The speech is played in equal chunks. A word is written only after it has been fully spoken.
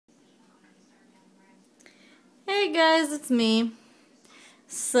Hey guys, it's me.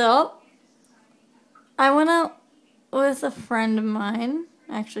 So, I went out with a friend of mine,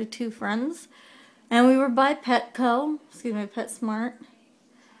 actually two friends, and we were by Petco, PetSmart.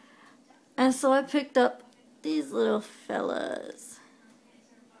 And so I picked up these little fellas.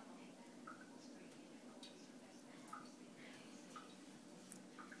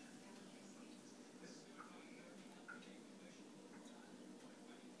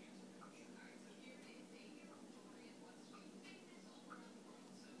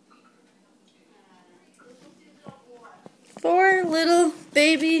 Four little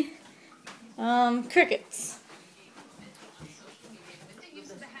baby crickets.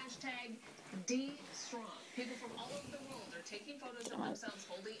 D-Strong. People from all over the world are taking photos of themselves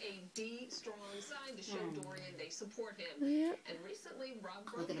holding a D-Strong sign to show Dorian they support him. Yep. And recently, Rob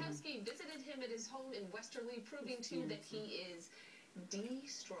Gronkowski visited him at his home in Westerly, proving too that he is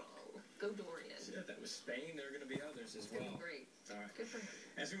D-Strong. Go Dorian. Yeah, that was Spain. There are going to be others as well. Great. All right. Good for him.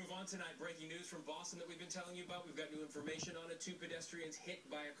 As we move on tonight, breaking news from Boston that we've been telling you about. We've got new information on it. Two pedestrians hit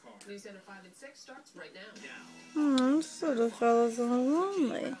by a car. News Center 5 and 6 starts right now. Those little fellas are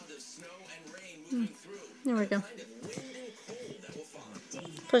lonely. There we go.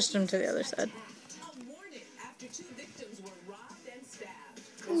 Pushed him to the other side. A warning after two victims were robbed and stabbed.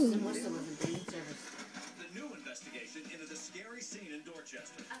 The new investigation into the scary scene in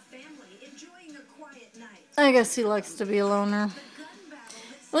Dorchester. A family enjoying a quiet night. I guess he likes to be a loner.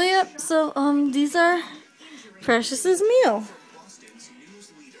 Well, yep, so, these are Precious's meal.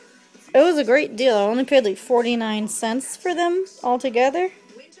 It was a great deal. I only paid like 49 cents for them altogether.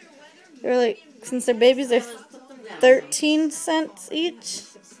 They're like, since they're babies, they're 13 cents each.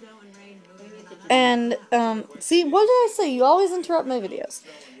 And, see, what did I say? You always interrupt my videos.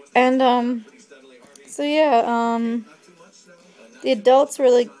 And, so yeah, the adults were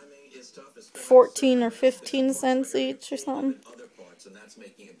like 14 or 15 cents each or something. And that's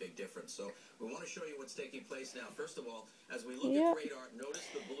making a big difference. So we want to show you what's taking place now. First of all, as we look Yep. at radar, notice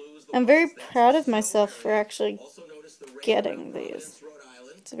the blues. I'm very proud of myself for actually getting these.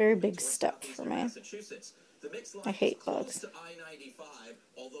 It's a very big step for me. I hate bugs.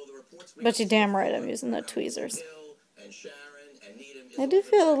 But you're damn right I'm using the tweezers. I do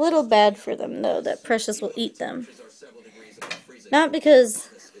feel a little bad for them, though, that Precious will eat them. Not because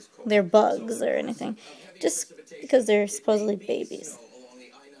they're bugs or anything, just because they're supposedly babies.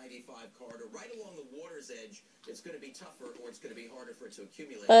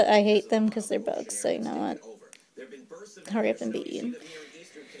 But I hate them because they're bugs, so you know what? Hurry up and be eaten.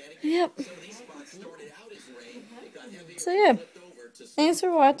 Yep. So yeah, thanks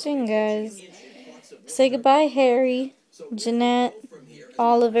for watching, guys. Say goodbye, Harry, Jeanette,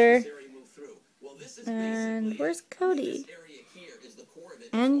 Oliver, and where's Cody?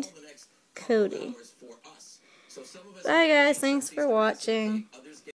 And Cody. Bye, guys. Thanks for watching.